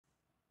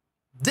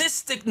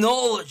This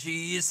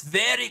technology is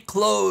very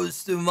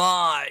close to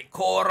my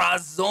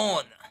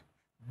corazon.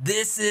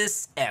 This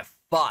is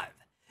F5.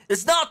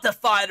 It's not the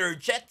fighter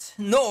jet,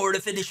 nor the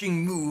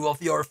finishing move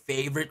of your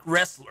favorite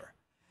wrestler.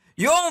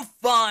 You won't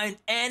find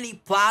any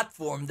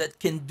platform that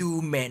can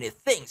do many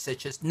things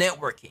such as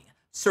networking,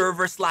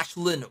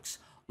 server/Linux,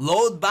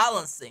 load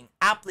balancing,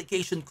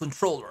 application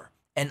controller,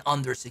 and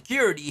under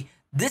security,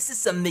 this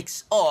is a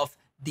mix of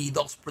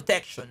DDoS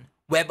protection,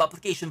 web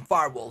application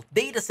firewall,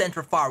 data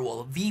center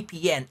firewall,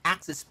 VPN,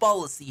 access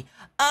policy,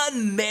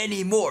 and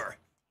many more.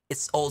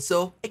 It's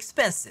also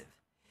expensive.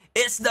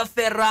 It's the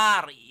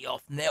Ferrari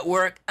of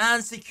network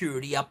and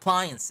security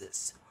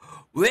appliances.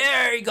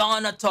 We're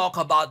gonna talk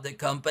about the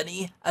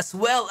company as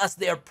well as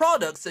their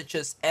products such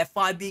as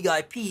F5 Big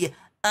IP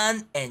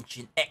and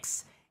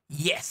Nginx.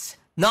 Yes,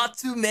 not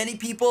too many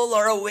people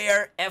are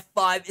aware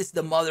F5 is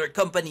the mother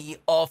company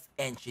of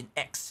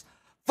Nginx.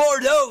 For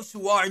those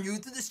who are new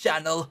to this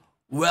channel,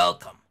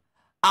 welcome.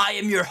 I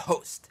am your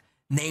host,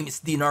 name is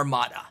Dean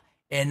Armada,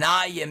 and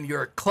I am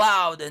your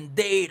cloud and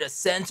data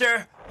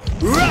center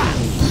rock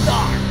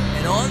star.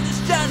 And on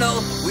this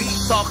channel, we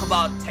talk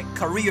about tech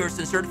careers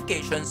and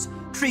certifications,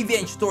 trivia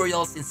and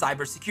tutorials in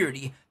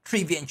cybersecurity,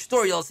 trivia and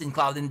tutorials in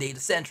cloud and data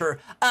center,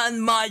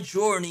 and my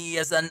journey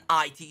as an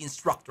IT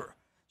instructor.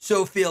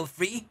 So feel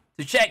free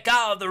to check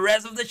out the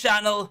rest of the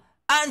channel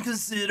and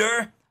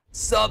consider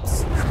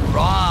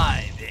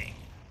subscribing.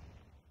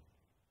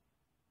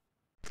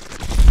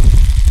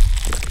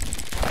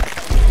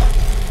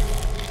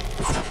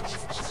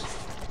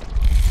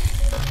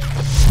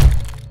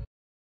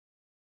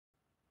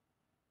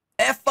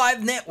 F5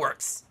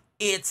 Networks.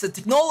 It's a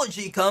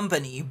technology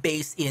company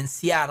based in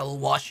Seattle,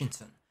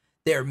 Washington.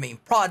 Their main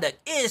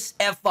product is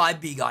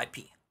F5 Big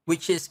IP,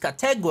 which is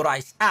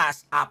categorized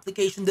as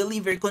Application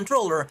Delivery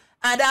Controller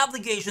and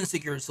Application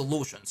Security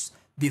Solutions.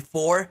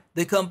 Before,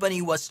 the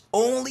company was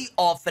only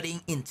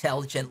offering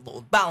intelligent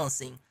load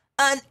balancing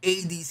and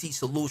ADC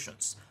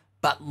solutions,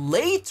 but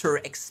later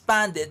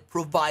expanded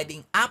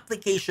providing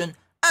application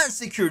and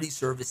security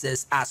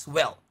services as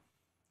well.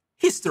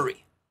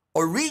 History.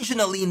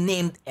 Originally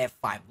named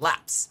F5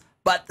 Labs,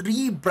 but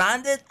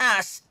rebranded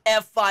as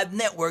F5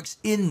 Networks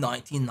in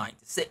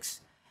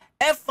 1996.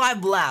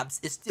 F5 Labs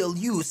is still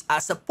used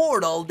as a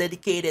portal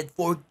dedicated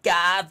for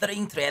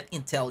gathering threat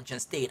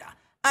intelligence data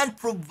and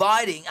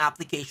providing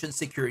application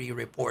security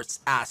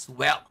reports as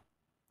well.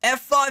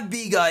 F5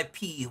 Big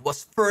IP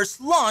was first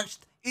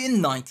launched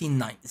in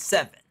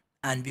 1997,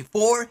 and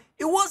before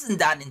it wasn't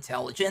that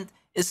intelligent.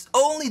 Is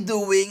only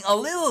doing a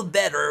little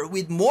better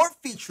with more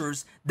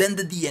features than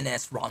the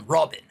DNS round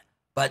robin.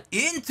 But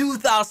in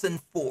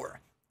 2004,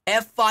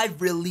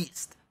 F5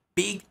 released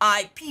Big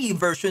IP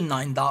version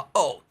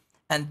 9.0,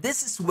 and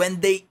this is when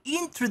they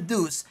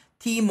introduced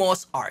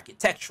TMOS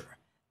architecture.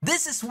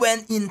 This is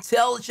when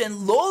intelligent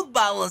load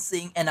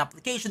balancing and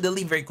application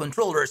delivery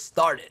controllers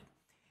started.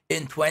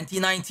 In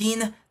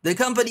 2019, the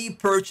company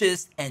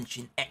purchased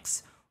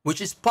Nginx,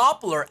 which is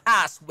popular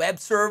as web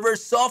server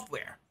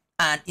software.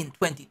 And in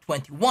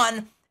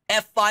 2021,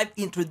 F5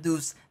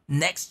 introduced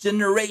next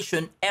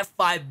generation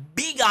F5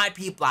 Big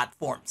IP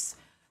platforms.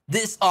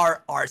 These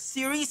are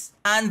R-Series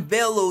and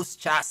Veloz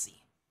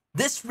chassis.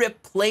 This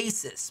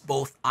replaces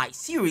both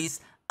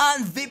I-Series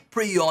and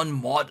Viprion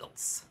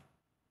models.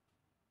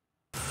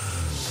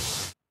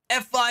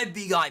 F5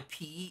 Big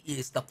IP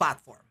is the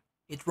platform.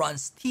 It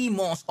runs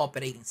TMOS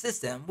operating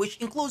system, which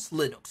includes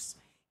Linux.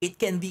 It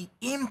can be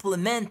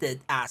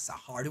implemented as a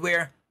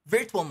hardware,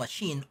 virtual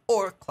machine,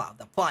 or cloud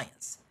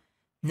appliance.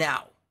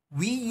 Now,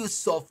 we use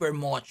software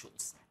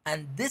modules,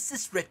 and this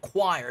is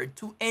required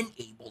to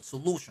enable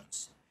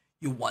solutions.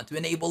 You want to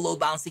enable load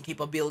balancing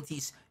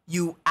capabilities,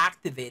 you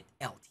activate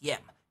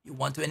LTM. You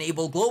want to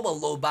enable global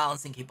load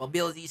balancing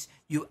capabilities,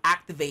 you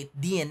activate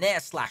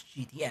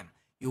DNS/GTM.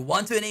 You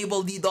want to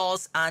enable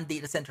DDoS and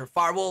data center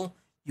firewall,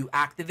 you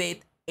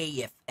activate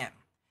AFM.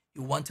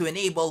 You want to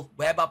enable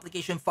web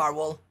application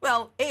firewall,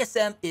 well,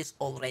 ASM is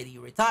already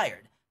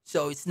retired.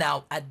 So it's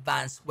now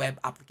Advanced Web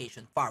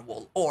Application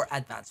Firewall or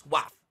Advanced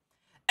WAF.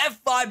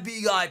 F5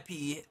 Big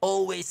IP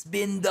always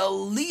been the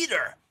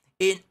leader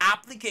in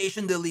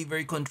application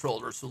delivery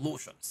controller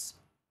solutions.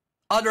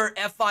 Other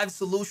F5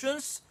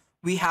 solutions,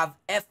 we have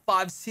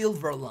F5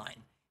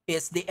 Silverline.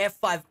 It's the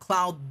F5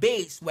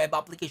 cloud-based web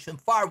application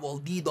firewall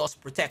DDoS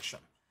protection.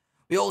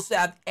 We also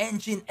have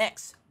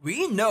Nginx.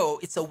 We know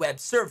it's a web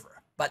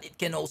server, but it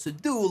can also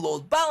do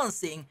load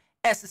balancing,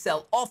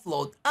 SSL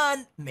offload,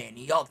 and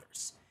many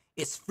others.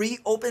 It's free,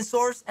 open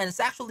source, and it's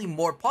actually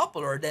more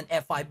popular than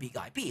F5 Big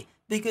IP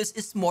because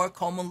it's more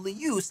commonly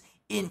used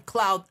in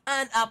cloud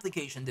and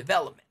application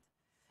development.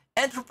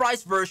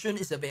 Enterprise version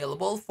is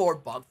available for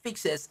bug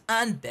fixes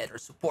and better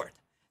support.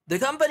 The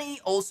company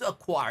also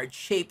acquired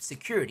Shape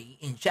Security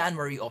in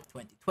January of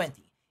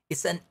 2020.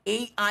 It's an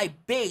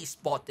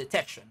AI-based bot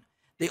detection.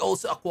 They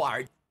also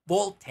acquired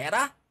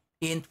Volterra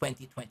in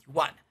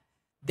 2021.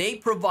 They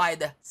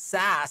provide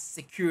SaaS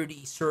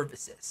security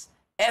services.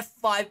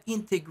 F5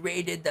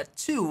 integrated the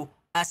two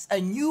as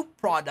a new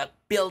product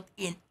built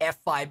in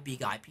F5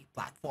 Big IP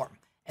platform.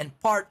 and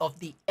part of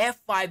the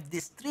F5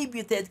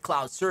 distributed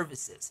cloud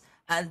services,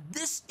 and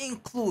this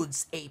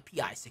includes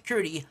API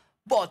security,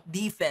 bot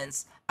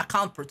defense,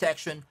 account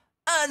protection,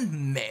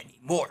 and many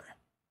more.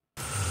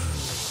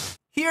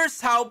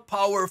 Here's how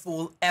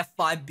powerful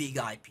F5 Big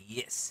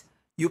IP is.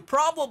 You've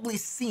probably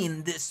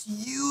seen these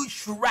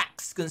huge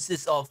racks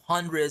consist of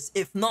hundreds,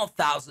 if not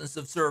thousands,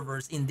 of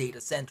servers in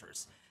data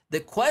centers. The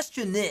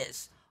question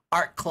is,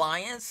 are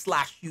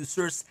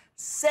clients/users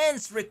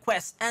sends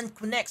requests and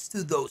connects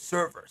to those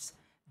servers?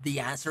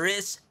 The answer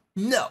is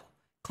no.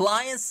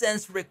 Client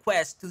sends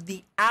requests to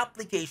the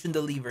application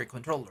delivery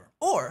controller,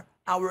 or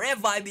our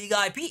F5 Big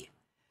IP.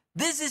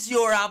 This is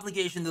your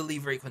application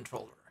delivery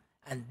controller,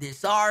 and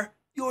these are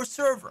your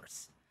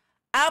servers.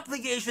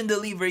 Application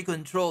delivery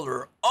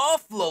controller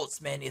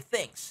offloads many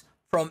things,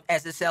 from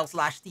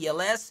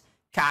SSL/TLS,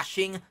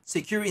 caching,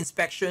 security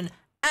inspection,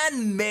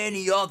 and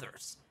many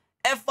others.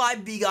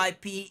 F5 Big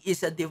IP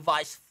is a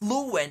device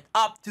fluent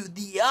up to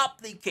the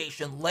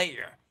application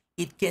layer.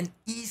 It can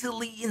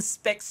easily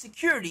inspect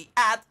security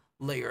at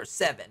layer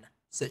 7,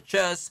 such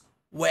as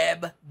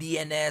web,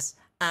 DNS,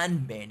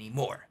 and many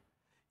more.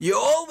 You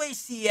always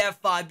see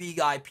F5 Big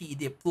IP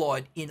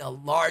deployed in a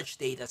large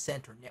data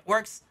center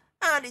networks,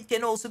 and it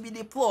can also be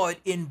deployed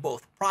in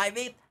both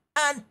private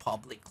and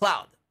public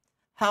cloud.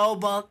 How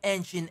about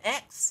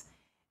Nginx?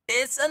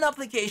 It's an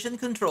application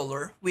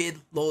controller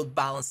with load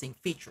balancing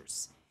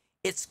features.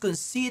 It's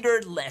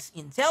considered less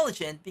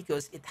intelligent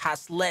because it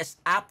has less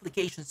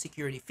application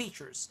security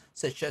features,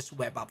 such as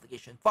web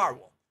application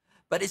firewall,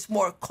 but it's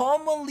more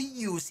commonly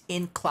used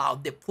in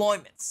cloud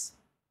deployments.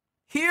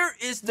 Here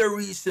is the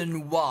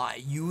reason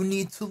why you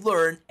need to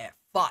learn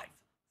F5.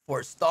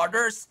 For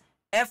starters,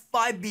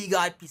 F5 Big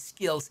IP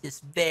skills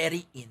is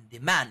very in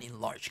demand in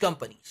large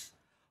companies.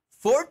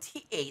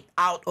 48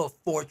 out of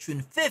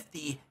Fortune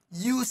 50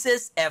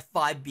 uses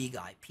F5 Big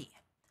IP.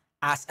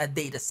 As a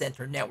data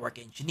center network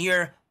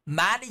engineer,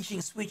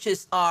 managing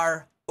switches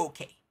are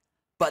okay.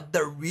 But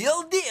the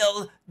real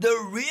deal,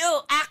 the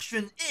real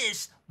action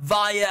is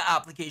via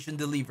application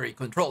delivery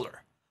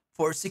controller.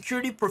 For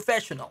security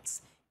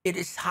professionals, it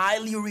is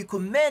highly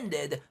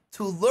recommended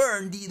to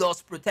learn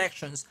DDoS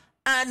protections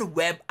and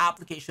web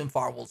application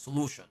firewall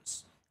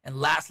solutions. And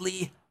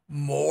lastly,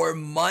 more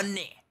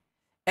money.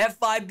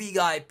 F5 Big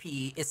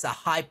IP is a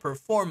high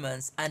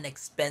performance and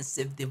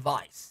expensive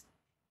device.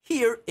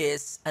 Here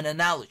is an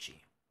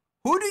analogy.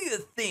 Who do you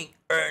think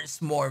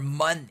earns more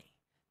money?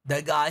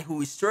 The guy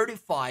who is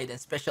certified and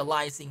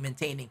specializing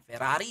maintaining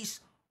Ferraris,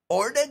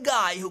 or the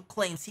guy who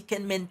claims he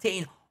can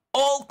maintain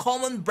all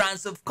common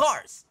brands of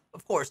cars?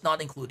 Of course,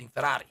 not including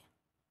Ferrari.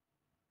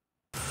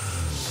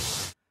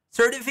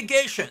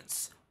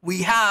 Certifications.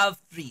 We have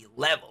 3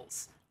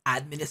 levels: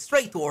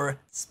 administrator,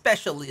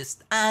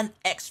 specialist, and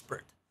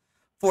expert.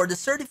 For the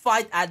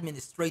certified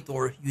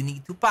administrator, you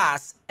need to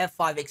pass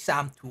F5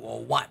 exam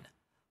 201.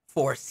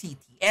 For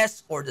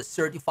CTS, or the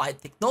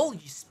certified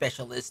technology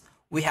specialist,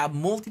 we have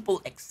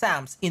multiple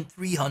exams in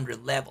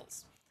 300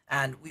 levels.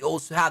 And we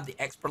also have the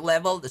expert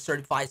level, the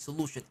certified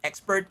solution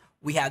expert.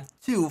 We have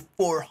 2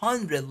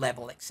 400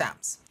 level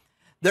exams.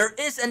 There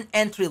is an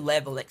entry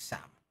level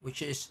exam,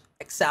 which is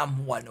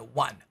exam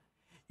 101.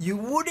 You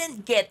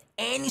wouldn't get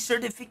any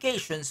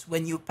certifications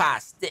when you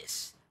pass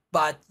this,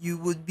 but you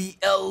would be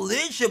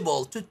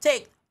eligible to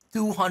take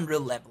 200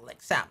 level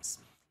exams.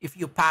 If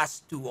you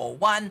pass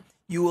 201,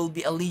 you will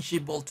be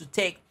eligible to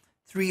take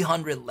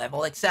 300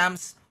 level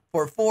exams.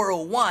 For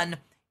 401,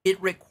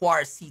 it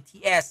requires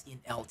CTS in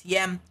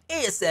LTM,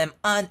 ASM,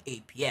 and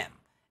APM.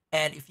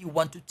 And if you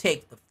want to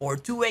take the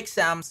 42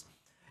 exams,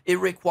 it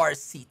requires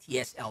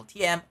CTS,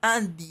 LTM,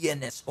 and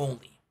DNS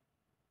only.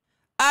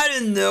 I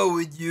don't know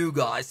with you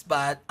guys,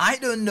 but I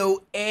don't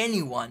know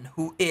anyone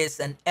who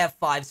is an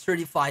F5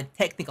 certified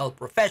technical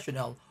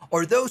professional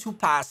or those who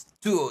passed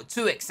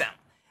 202 exam.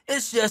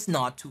 It's just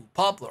not too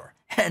popular,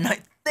 and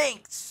I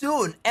think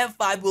soon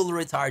F5 will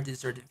retire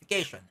this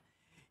certification.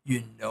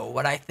 You know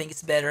what I think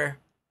is better?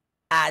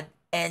 Add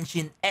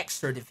Nginx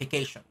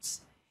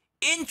certifications.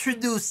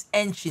 Introduce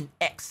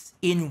Nginx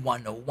in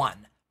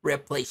 101,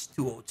 replace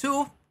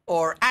 202,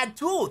 or add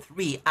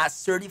 203 as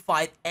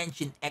certified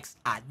Nginx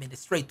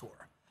administrator.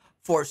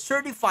 For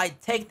certified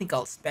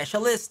technical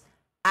specialist,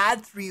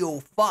 add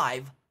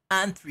 305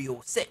 and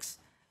 306.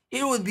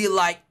 It would be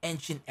like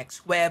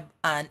Nginx Web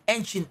and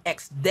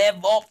Nginx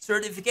DevOps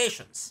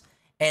certifications.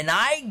 And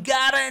I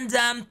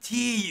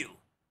guarantee you,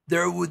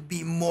 there would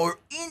be more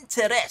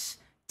interest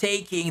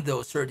taking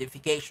those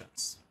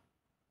certifications.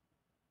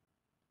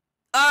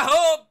 I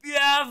hope you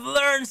have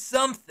learned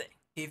something.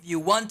 If you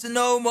want to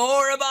know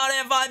more about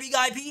F5 Big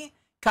IP,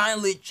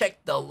 kindly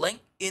check the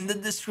link in the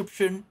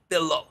description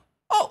below.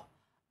 Oh,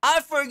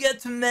 I forget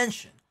to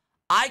mention,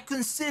 I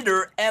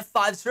consider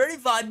F5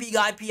 Certified Big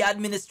IP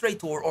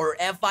Administrator, or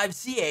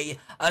F5CA,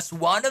 as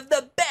one of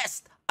the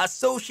best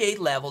associate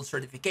level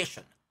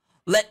certification.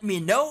 Let me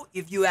know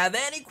if you have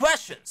any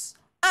questions,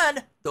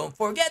 and don't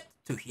forget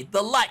to hit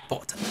the like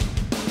button.